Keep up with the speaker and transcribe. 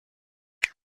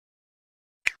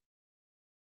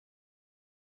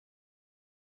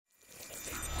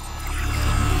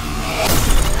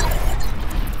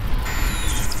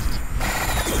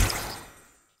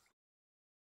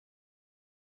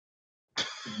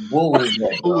What was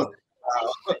that, bro?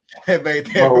 That made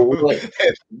that. Bro, what?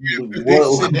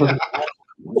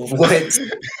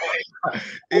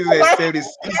 He said 70.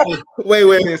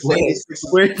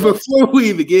 Wait. Before we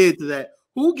even get into that,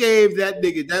 who gave that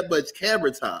nigga that much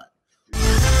camera time?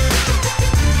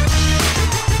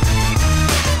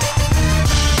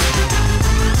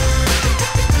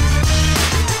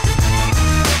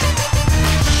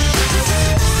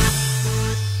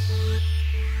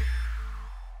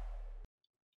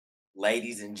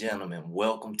 Ladies and gentlemen,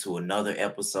 welcome to another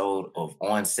episode of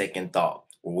On Second Thought,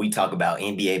 where we talk about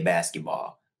NBA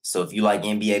basketball. So if you like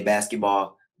NBA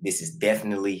basketball, this is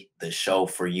definitely the show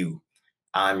for you.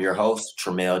 I'm your host,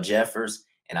 Tramell Jeffers,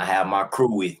 and I have my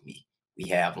crew with me. We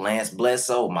have Lance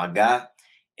Bledsoe, my guy,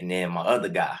 and then my other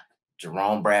guy,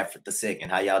 Jerome Bradford II.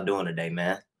 How y'all doing today,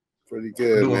 man? Pretty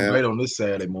good, doing man. Great on this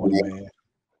Saturday morning, man.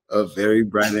 Very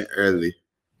bright and early.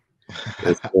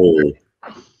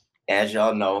 As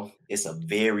y'all know, it's a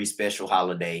very special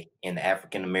holiday in the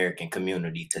African American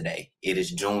community today. It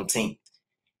is Juneteenth,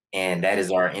 and that is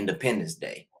our Independence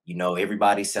Day. You know,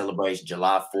 everybody celebrates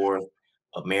July 4th,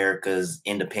 America's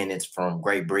independence from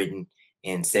Great Britain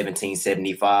in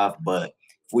 1775. But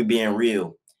if we're being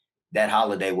real, that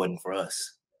holiday wasn't for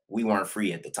us. We weren't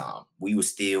free at the time. We were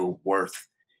still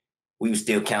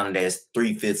counted as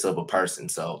 3/5 of a person.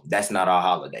 So that's not our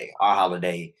holiday. Our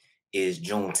holiday is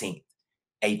Juneteenth,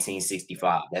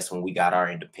 1865. That's when we got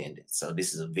our independence. So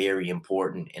this is a very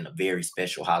important and a very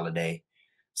special holiday.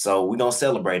 So we're going to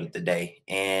celebrate it today.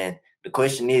 And the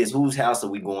question is, whose house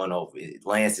are we going over?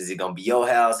 Lance, is it going to be your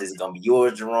house? Is it going to be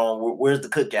yours, Jerome? Where's the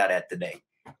cookout at today?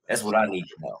 That's what I need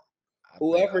to know.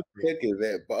 Whoever cooking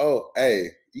that, hey,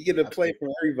 you get a plate from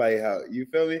everybody house. You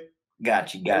feel me?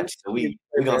 Got you. So we're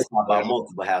going to talk about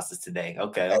multiple houses today.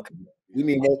 Okay. We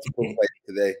need multiple plates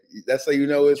today. That's how you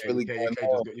know it's really going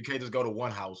on. You can't just go to one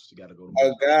house. You got to go to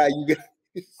multiple. God, you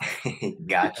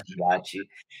got got you.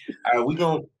 All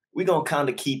right, we're gonna kind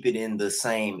of keep it in the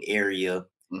same area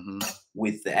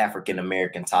with the African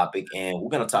American topic, and we're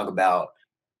gonna talk about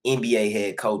NBA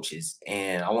head coaches.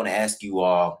 And I want to ask you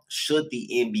all: should the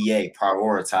NBA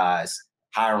prioritize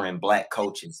hiring Black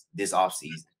coaches this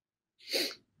offseason?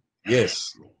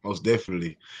 Yes, most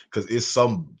definitely, because it's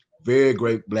some very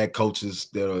great Black coaches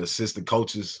that are assistant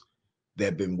coaches that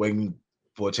have been waiting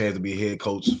for a chance to be a head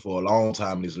coach for a long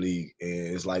time in this league,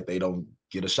 and it's like they don't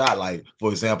get a shot. Like,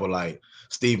 for example, like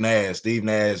Steve Nash. Steve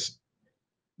Nash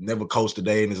never coached a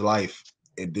day in his life,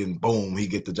 and then boom, he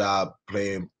get the job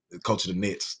playing coaching the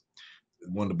Nets,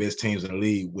 one of the best teams in the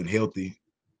league when healthy.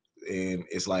 And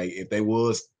it's like if they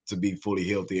was to be fully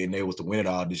healthy and they was to win it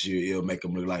all this year, it'll make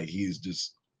him look like he's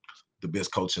just the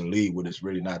best coach in the league, when it's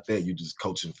really not that. You're just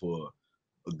coaching for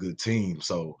a good team.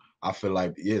 So I feel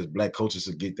like, yes, Black coaches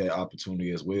should get that opportunity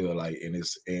as well. Like, and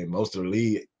most of the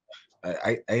league,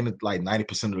 I ain't like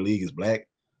 90% of the league is Black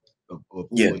of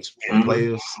players.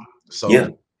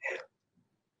 So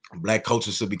Black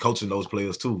coaches should be coaching those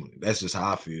players too. That's just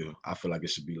how I feel. I feel like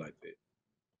it should be like that.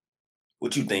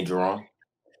 What you think, Jerome?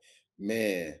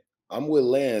 Man, I'm with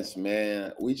Lance,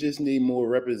 man. We just need more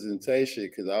representation,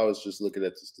 because I was just looking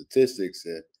at the statistics,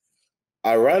 and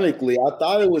ironically, I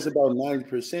thought it was about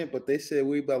 90%, but they said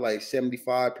we about like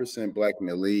 75% Black in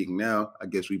the league now. I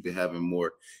guess we've been having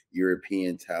more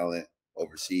European talent,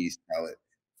 overseas talent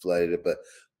flooded. But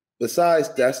besides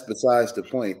the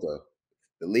point, though.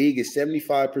 The league is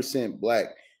 75% Black,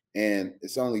 and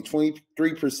it's only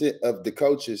 23% of the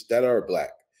coaches that are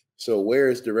Black. So where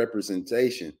is the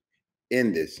representation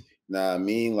in this? Now, I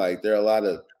mean, like, there are a lot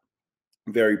of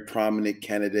very prominent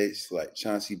candidates like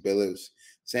Chauncey Billups.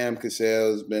 Sam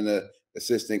Cassell's been an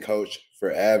assistant coach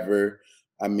forever.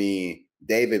 I mean,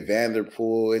 David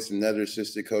Vanderpool is another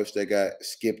assistant coach that got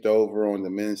skipped over on the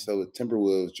Minnesota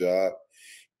Timberwolves job.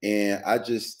 And I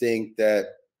just think that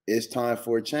it's time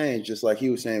for a change, just like he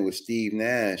was saying with Steve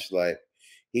Nash. Like,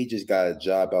 he just got a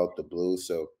job out the blue.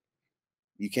 So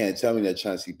you can't tell me that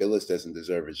Chauncey Billups doesn't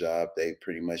deserve a job. They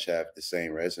pretty much have the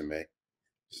same resume.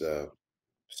 So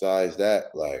besides that,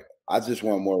 like, I just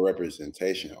want more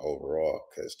representation overall,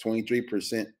 because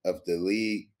 23% of the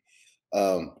league,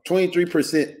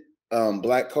 23%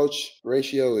 Black coach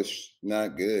ratio is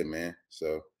not good, man.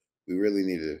 So we really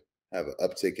need to have an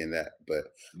uptick in that. But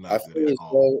I feel as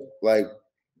though, like,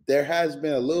 there has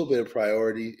been a little bit of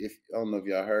priority. I don't know if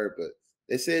y'all heard, but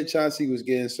they said Chauncey was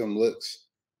getting some looks.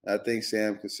 I think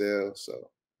Sam Cassell. So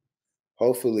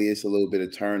hopefully it's a little bit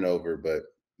of turnover, but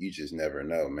you just never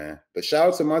know, man. But shout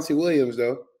out to Monty Williams,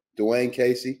 though. Dwayne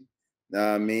Casey. Know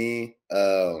what I mean?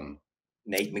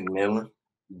 Nate McMillan.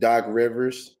 Doc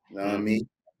Rivers. Know what I mean?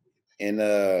 And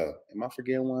am I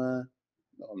forgetting one?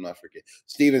 No, I'm not forgetting.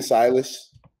 Steven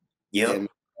Silas. Yep. And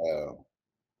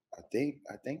I think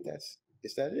that's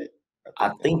is that it?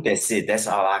 I think that's it. That's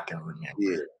all I can remember.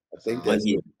 Yeah, I think But that's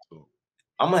yeah, it.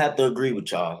 I'm gonna have to agree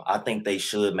with y'all. I think they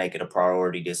should make it a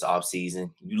priority this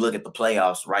offseason. You look at the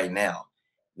playoffs right now,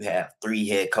 you have 3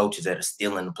 head coaches that are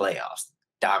still in the playoffs.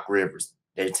 Doc Rivers,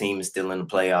 their team is still in the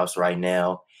playoffs right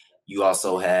now. You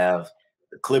also have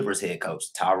the Clippers head coach,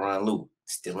 Tyronn Lue,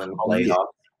 still in the Oh, yeah.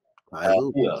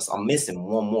 playoffs. Who else? I'm missing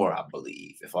one more, I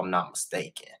believe, if I'm not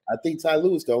mistaken. I think Ty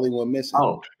Lue is the only one missing.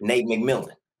 Oh, Nate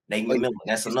McMillan. Nate Oh, yeah. McMillan,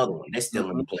 that's another one. They're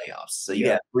still in the playoffs. So you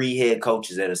Yeah. got 3 head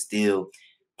coaches that are still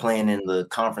playing in the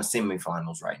conference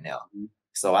semifinals right now.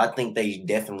 So I think they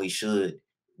definitely should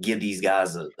give these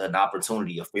guys an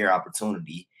opportunity, a fair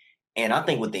opportunity. And I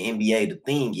think with the NBA, the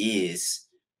thing is,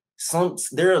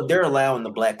 they're allowing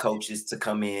the black coaches to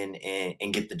come in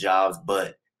and get the jobs,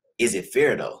 but is it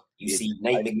fair though? You see,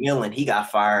 Nate McMillan, he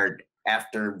got fired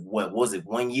after what was it,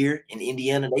 1 year in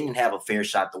Indiana? They didn't have a fair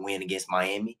shot to win against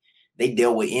Miami. They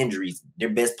dealt with injuries. Their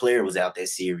best player was out that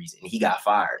series, and he got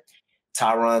fired.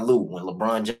 Tyronn Lue, when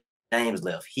LeBron James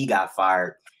left, he got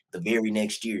fired the very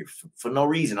next year for no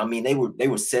reason. I mean, they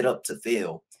were set up to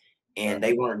fail, and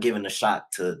they weren't given a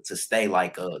shot to stay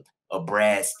like a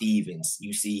Brad Stevens.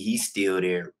 You see, he's still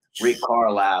there. Rick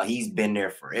Carlisle, he's been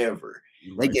there forever.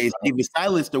 They gave Stephen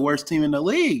Silas the worst team in the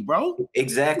league, bro.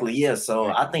 Exactly, yeah. So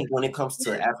I think when it comes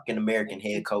to African American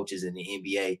head coaches in the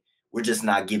NBA, we're just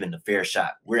not given a fair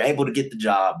shot. We're able to get the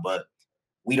job, but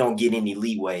we don't get any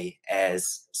leeway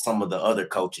as some of the other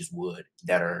coaches would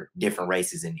that are different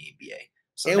races in the NBA.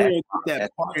 So and we get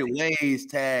that parted ways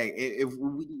tag. If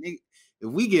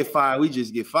we get fired, we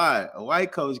just get fired. A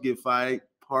white coach get fired,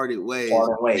 parted ways.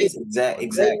 Parted ways, exactly.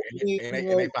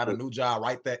 And they find a new job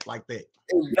like that. Like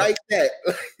that.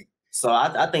 So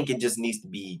I think it just needs to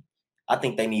be. I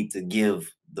think they need to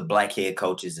give the black head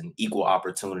coaches an equal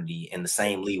opportunity and the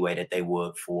same leeway that they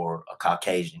would for a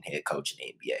Caucasian head coach in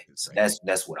the NBA. So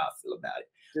that's what I feel about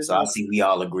it. So I see we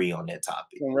all agree on that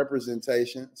topic.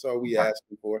 Representation. That's all we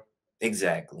asking for.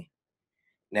 Exactly.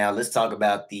 Now let's talk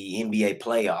about the NBA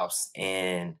playoffs.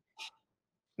 And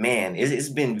man, it's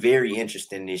been very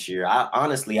interesting this year.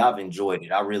 I've enjoyed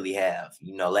it. I really have.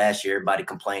 You know, last year everybody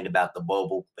complained about the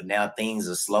bubble, but now things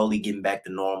are slowly getting back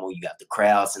to normal. You got the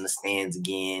crowds in the stands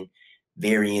again,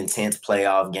 very intense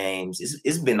playoff games.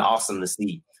 It's been awesome to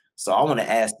see. So I want to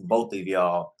ask both of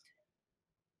y'all,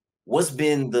 what's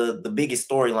been the biggest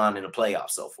storyline in the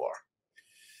playoffs so far?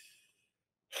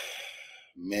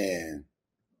 Man,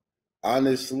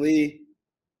 honestly,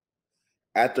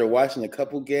 after watching a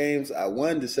couple games, I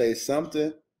wanted to say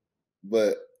something,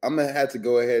 but I'm gonna have to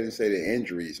go ahead and say the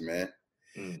injuries, man.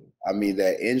 I mean,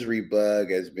 that injury bug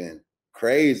has been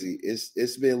crazy.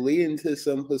 It's been leading to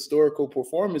some historical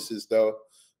performances though,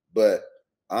 but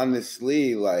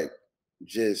honestly, like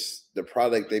just the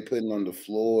product they putting on the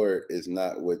floor is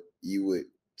not what you would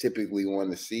typically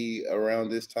want to see around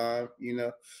this time, you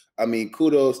know. I mean,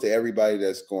 kudos to everybody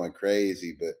that's going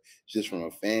crazy, but just from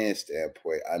a fan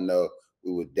standpoint, I know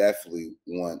we would definitely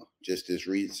want just this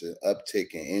recent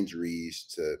uptick in injuries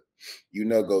to, you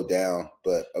know, go down.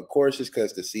 But of course, it's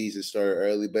because the season started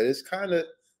early, but it's kind of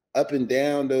up and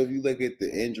down though if you look at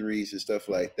the injuries and stuff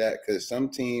like that, because some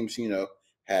teams, you know,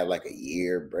 had like a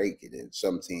year break and then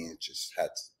some teams just had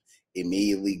to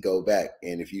immediately go back.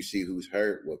 And if you see who's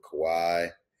hurt with Kawhi,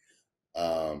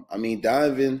 I mean,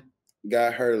 Donovan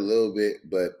got hurt a little bit,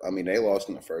 but I mean, they lost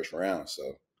in the first round.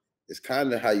 So it's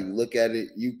kind of how you look at it.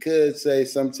 You could say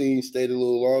some teams stayed a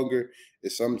little longer,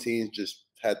 and some teams just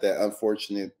had that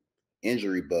unfortunate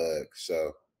injury bug.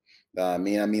 So I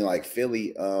mean, like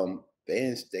Philly,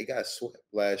 they got swept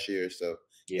last year, so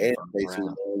and they too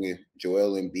long. And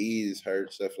Joel Embiid is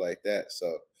hurt, stuff like that.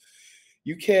 So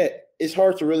you can't. It's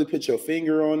hard to really put your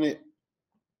finger on it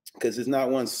because it's not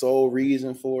one sole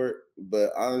reason for it.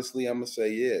 But honestly, I'm gonna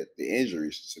say, yeah, the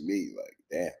injuries to me, like,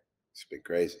 damn, it's been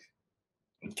crazy.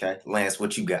 Okay, Lance,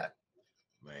 what you got?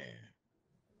 Man,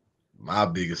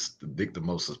 the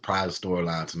most surprising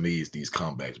storyline to me is these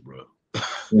comebacks, bro.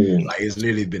 Like it's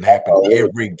literally been happening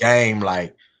every game.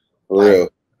 Like a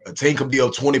team could be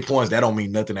up 20 points. That don't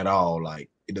mean nothing at all. Like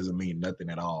it doesn't mean nothing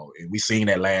at all. And we seen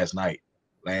that last night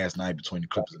between the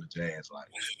Clippers and the Jazz. Like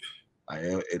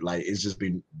it's just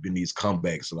been these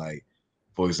comebacks. Like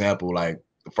for example, like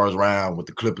the first round with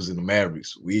the Clippers and the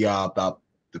Mavericks, we all thought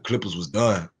the Clippers was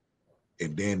done,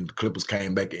 and then the Clippers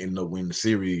came back and ended up winning the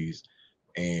series,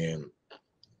 and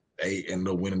they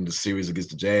ended up winning the series against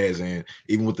the Jazz. And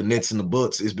even with the Nets and the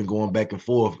Bucks, it's been going back and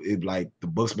forth. It like the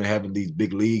Bucks been having these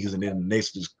big leagues, and then the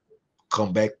Nets just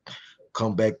come back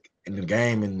in the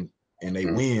game and they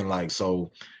win. Like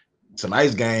so,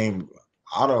 tonight's game,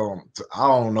 I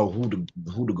don't know who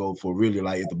to go for really.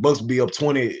 Like if the Bucks be up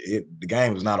 20, the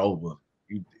game is not over.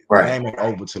 The game ain't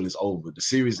over till it's over. The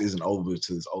series isn't over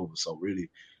till it's over. So really,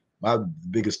 my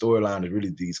biggest storyline is really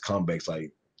these comebacks.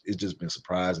 Like it's just been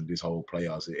surprising this whole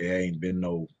playoffs. It ain't been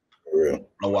no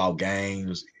blowout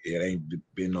games. It ain't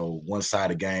been no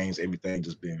one-sided games. Everything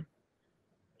just been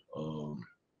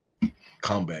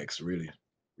comebacks. Really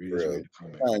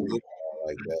comebacks.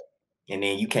 Like that. And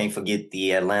then you can't forget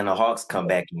the Atlanta Hawks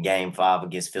comeback in Game 5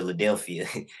 against Philadelphia.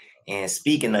 And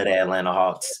speaking of the Atlanta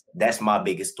Hawks, that's my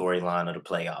biggest storyline of the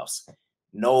playoffs.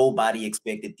 Nobody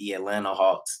expected the Atlanta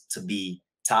Hawks to be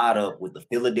tied up with the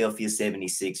Philadelphia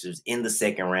 76ers in the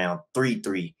second round,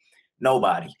 3-3.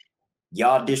 Nobody.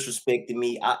 Y'all disrespected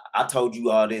me. I told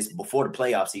you all this before the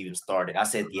playoffs even started. I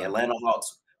said the Atlanta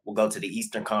Hawks will go to the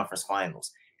Eastern Conference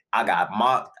Finals. I got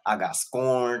mocked. I got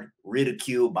scorned,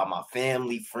 ridiculed by my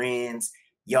family, friends,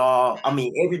 y'all. I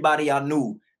mean, everybody I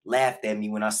knew laughed at me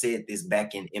when I said this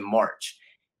back in March.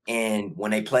 And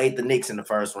when they played the Knicks in the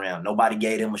first round, nobody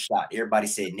gave them a shot. Everybody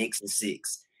said Knicks in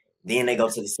 6. Then they go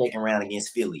to the second round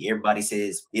against Philly. Everybody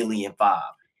says Philly in 5.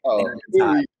 Oh, they're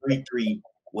tied 3-3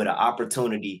 with an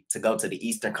opportunity to go to the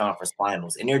Eastern Conference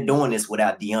Finals. And they're doing this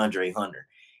without DeAndre Hunter.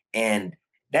 And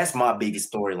that's my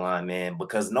biggest storyline, man,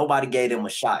 because nobody gave them a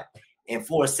shot. And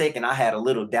for a second, I had a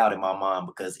little doubt in my mind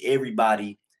because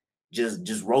everybody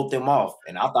just wrote them off.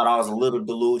 And I thought I was a little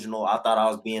delusional. I thought I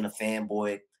was being a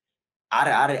fanboy.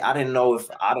 I didn't know if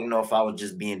I was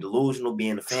just being delusional,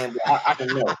 being a fanboy. I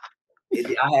didn't know.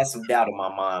 I had some doubt in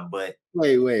my mind, but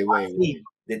wait.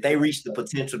 That they reached the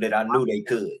potential that I knew they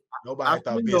could. Nobody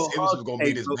thought Ben Simmons was gonna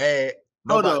be this bad.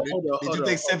 Hold on.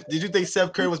 Did you think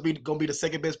Steph Curry was gonna be the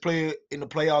second best player in the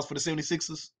playoffs for the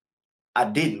 76ers? I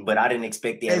didn't, but I didn't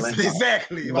expect the Atlanta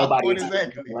exactly. Nobody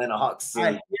expected the Atlanta Hawks.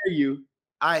 I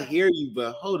hear you,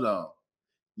 but hold on.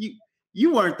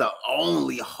 You weren't the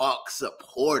only Hawk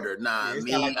supporter. Nah,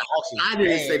 yeah, like I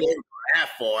didn't say they were that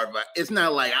far, but it's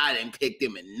not like I didn't pick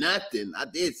them in nothing. I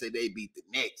did say they beat the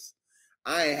Knicks.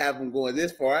 I ain't have them going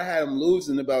this far. I had them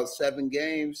losing about 7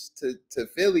 games to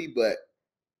Philly, but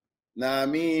I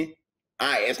mean,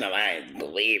 it's not like I didn't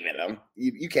believe in them.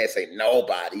 You can't say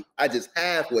nobody. I just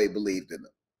halfway believed in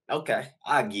them. Okay,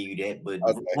 I'll give you that, but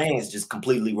the plans just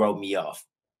completely wrote me off.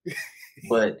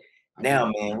 But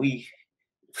now, man, we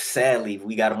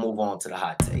got to move on to the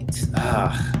hot takes.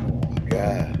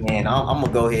 God. Man, I'm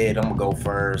gonna go ahead. I'm gonna go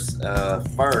first.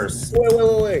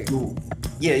 Wait. Ooh.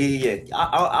 Yeah.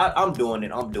 I'm doing it.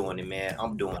 Man.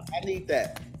 I'm doing it. I need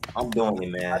that. I'm doing it,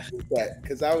 man. I need that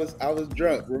because I was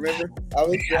drunk. Remember, I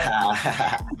was drunk.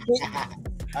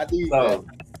 I need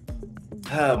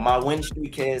that. My win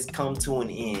streak has come to an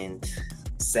end,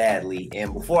 sadly.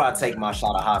 And before I take my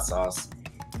shot of hot sauce,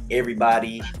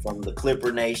 everybody from the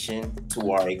Clipper Nation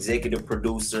to our executive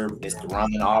producer, Mr.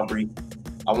 Ryan Aubrey,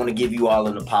 I want to give you all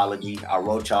an apology. I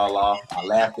wrote y'all off. I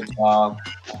laughed at y'all.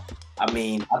 I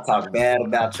mean, I talked bad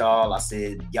about y'all. I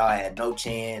said y'all had no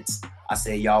chance. I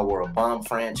said y'all were a bum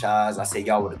franchise. I said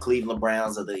y'all were the Cleveland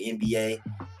Browns of the NBA.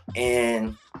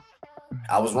 And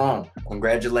I was wrong.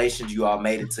 Congratulations. You all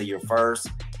made it to your first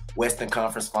Western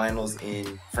Conference Finals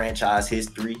in franchise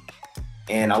history.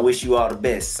 And I wish you all the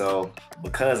best. So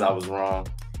because I was wrong,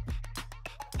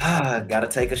 gotta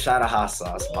take a shot of hot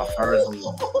sauce. My first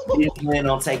one. Didn't plan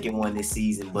on taking one this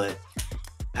season, but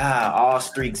all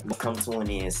streaks will come to an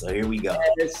end. So here we go.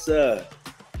 Yes, sir.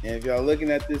 And if y'all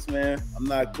looking at this, man, I'm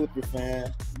not a Clipper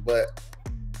fan, but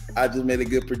I just made a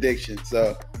good prediction.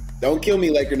 So don't kill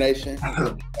me, Laker Nation.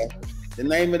 The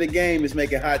name of the game is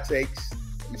making hot takes.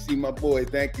 You see my boy.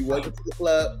 Thank you. Welcome to the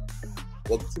club.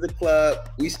 Welcome to the club.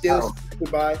 We still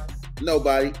goodbye.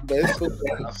 Nobody, but it's cool.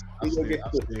 I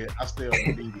still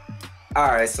believe it.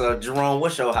 All right, so Jerome,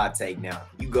 what's your hot take now?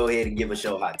 You go ahead and give us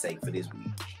your hot take for this week.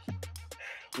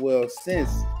 Well,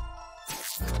 since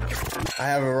I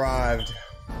have arrived,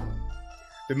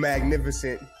 the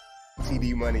magnificent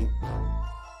TD Money,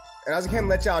 and I just can't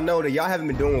let y'all know that y'all haven't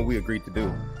been doing what we agreed to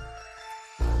do.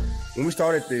 When we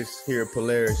started this here at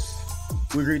Polaris,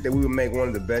 we agreed that we would make one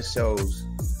of the best shows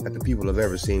that the people have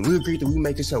ever seen. We agreed that we would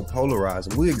make this show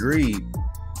polarizing. We agreed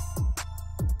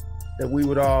that we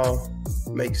would all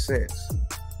make sense.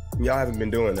 Y'all haven't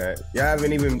been doing that. Y'all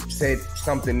haven't even said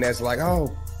something that's like,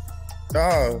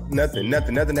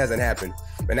 nothing hasn't happened.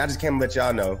 And I just can't let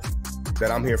y'all know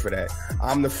that I'm here for that.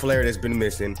 I'm the flair that's been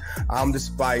missing. I'm the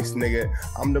spice, nigga.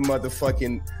 I'm the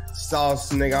motherfucking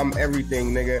sauce, nigga. I'm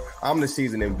everything, nigga. I'm the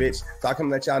seasoning, bitch. So I can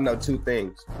let y'all know two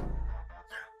things.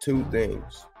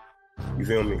 You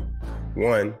feel me?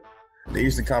 One, the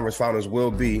Eastern Conference Finals will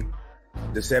be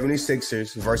the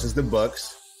 76ers versus the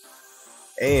Bucks.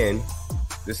 And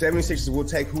The 76ers will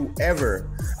take whoever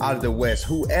out of the West,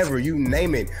 whoever, you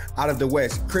name it, out of the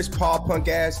West. Chris Paul punk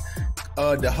ass,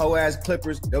 the hoe ass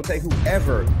Clippers, they'll take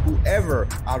whoever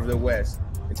out of the West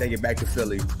and take it back to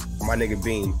Philly for my nigga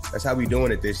Bean. That's how we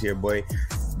doing it this year, boy.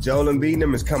 Joel Embiid and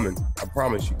them is coming. I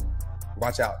promise you.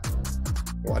 Watch out.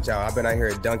 Watch out. I've been out here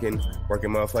at Duncan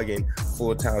working motherfucking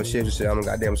full-time shifts and shit. I'm a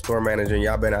goddamn store manager, and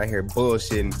y'all been out here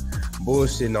bullshitting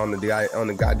on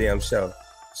the goddamn show.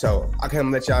 So I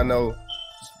can't let y'all know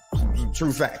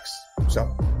true facts.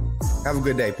 So have a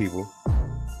good day, people.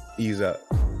 Ease up.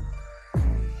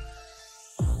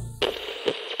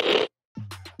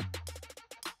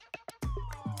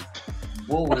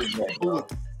 What was that?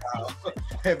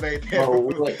 That made that. Bro,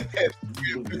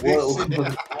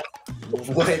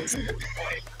 what?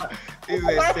 He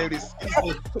said 76.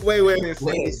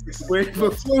 Wait,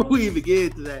 before we even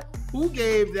get into that, who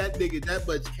gave that nigga that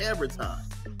much camera time?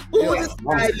 Who was this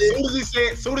guy?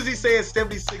 As soon as he said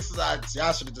 76,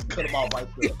 y'all should have just cut him off right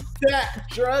there. That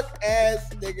drunk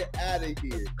ass nigga out of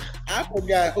here. I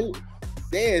forgot who.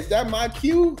 Damn, is that my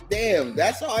cue? Damn,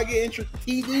 that's how I get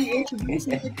TV introduced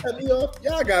me and cut me off.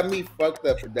 Y'all got me fucked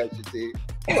up, production team.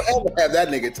 Don't ever have that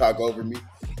nigga talk over me.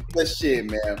 But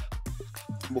shit, man.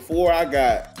 Before I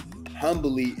got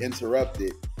humbly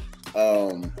interrupted,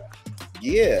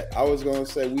 yeah, I was gonna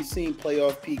say we seen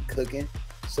playoff Pete cooking.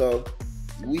 So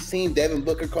we seen Devin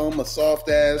Booker call him a soft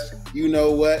ass. You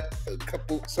know what?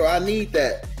 So I need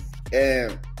that,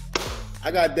 and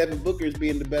I got Devin Booker as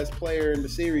being the best player in the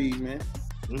series, man.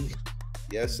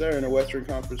 Yes, sir, in the Western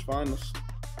Conference Finals.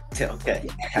 Okay.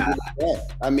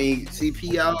 I mean,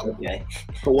 CP out, Okay.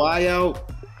 Kawhi out.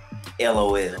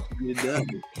 LOL. You're done.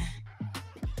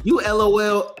 You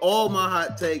LOL all my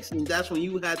hot takes, and that's when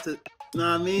you had to. You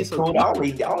know what I mean? So Cool. I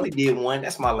only did one.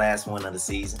 That's my last one of the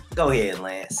season. Go ahead,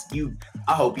 Lance.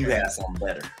 I hope you have something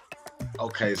better.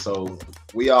 Okay, so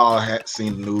we all had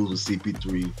seen the news with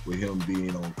CP3 with him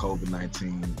being on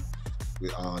COVID-19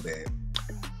 with all that.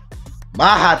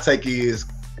 My hot take is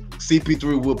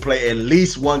CP3 will play at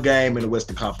least one game in the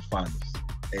Western Conference Finals.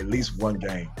 At least one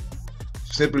game.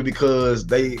 Simply because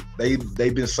they've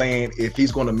been saying if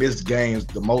he's going to miss games,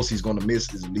 the most he's going to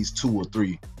miss is at least 2 or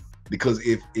 3. Because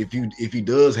if he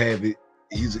does have it,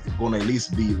 he's going to at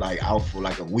least be like out for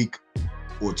like a week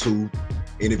or 2.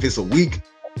 And if it's a week,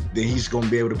 then he's going to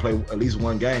be able to play at least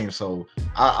one game. So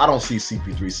I don't see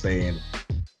CP3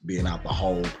 being out the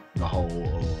whole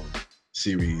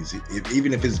series.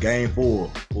 Even if it's game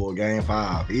 4 or game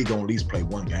 5, he's going to at least play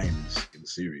one game in the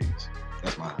series.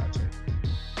 That's my hot take.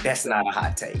 That's not a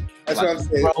hot take. That's what I'm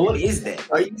saying. Bro, what is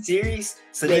that? Are you serious?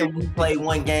 So then when you play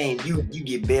one game, you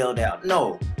get bailed out.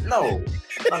 No. Not no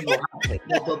hot take.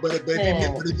 But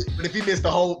if he missed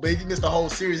the whole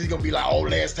series, he's gonna be like, oh,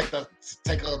 let's take a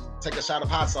shot of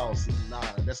hot sauce. Nah,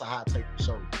 that's a hot take for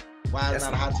sure. Why is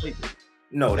that not a hot take?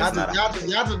 No, that's not. Y'all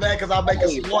just mad because I'm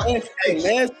making smart takes.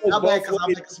 Y'all mad because I'm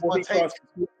making smart takes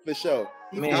for sure.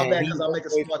 Y'all mad because I'm making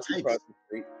smart takes.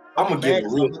 I'm gonna give a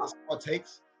real smart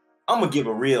takes. I'm gonna give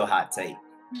a real hot take.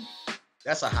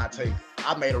 That's a hot take.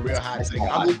 I made a real hot take.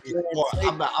 I'm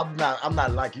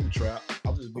not like you, Trap.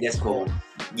 I'm just being That's cool.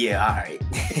 Yeah, all right.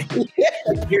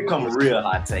 Here comes a real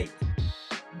hot take.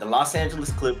 The Los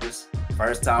Angeles Clippers,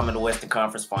 first time in the Western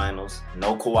Conference Finals.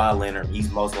 No Kawhi Leonard.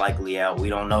 He's most likely out. We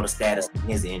don't know the status of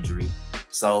his injury.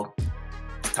 So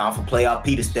it's time for playoff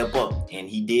P to step up. And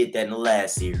he did that in the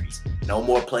last series. No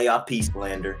more playoff P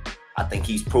slander. I think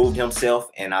he's proved himself,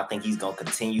 and I think he's going to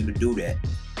continue to do that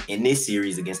in this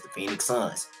series against the Phoenix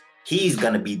Suns. He's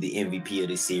going to be the MVP of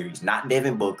this series, not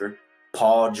Devin Booker,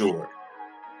 Paul George.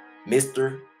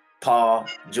 Mr. Paul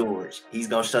George. He's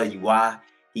going to show you why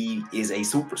he is a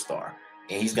superstar,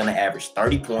 and he's going to average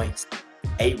 30 points,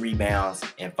 8 rebounds,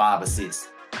 and 5 assists.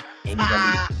 And he's going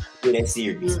to be in that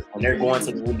series, and they're going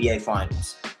to the NBA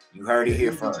Finals. You heard it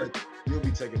here first. You'll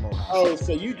be taking more high. Oh,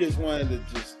 so you just wanted to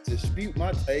just dispute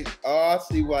my take? Oh, I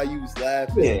see why you was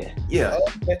laughing. Yeah.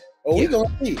 Okay. Oh, we gonna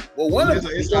see. Well, one of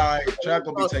them. It's all right. Trap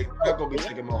gonna be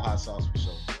taking more hot sauce for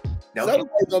sure. Somebody's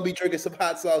gonna be drinking some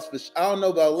hot sauce for sure. I don't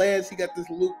know about Lance. He got this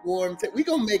lukewarm take. We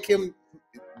gonna make him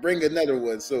bring another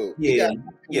one. So yeah,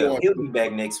 he'll be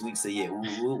back next week. So yeah,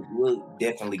 we'll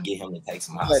definitely get him to take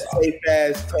some hot sauce. Safe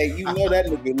ass take. You know that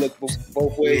nigga look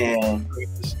both ways in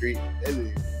the street.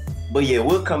 But yeah,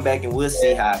 we'll come back and we'll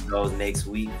see how it goes next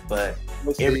week. But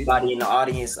everybody in the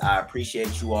audience, I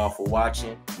appreciate you all for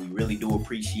watching. We really do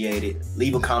appreciate it.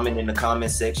 Leave a comment in the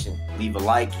comment section. Leave a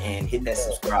like and hit that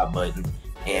subscribe button.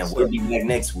 And we'll be back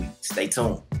next week. Stay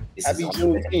tuned. Happy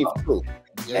Juneteenth.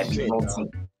 Happy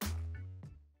Juneteenth.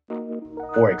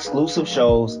 For exclusive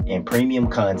shows and premium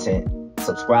content,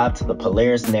 subscribe to the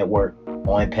Polaris Network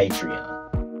on Patreon.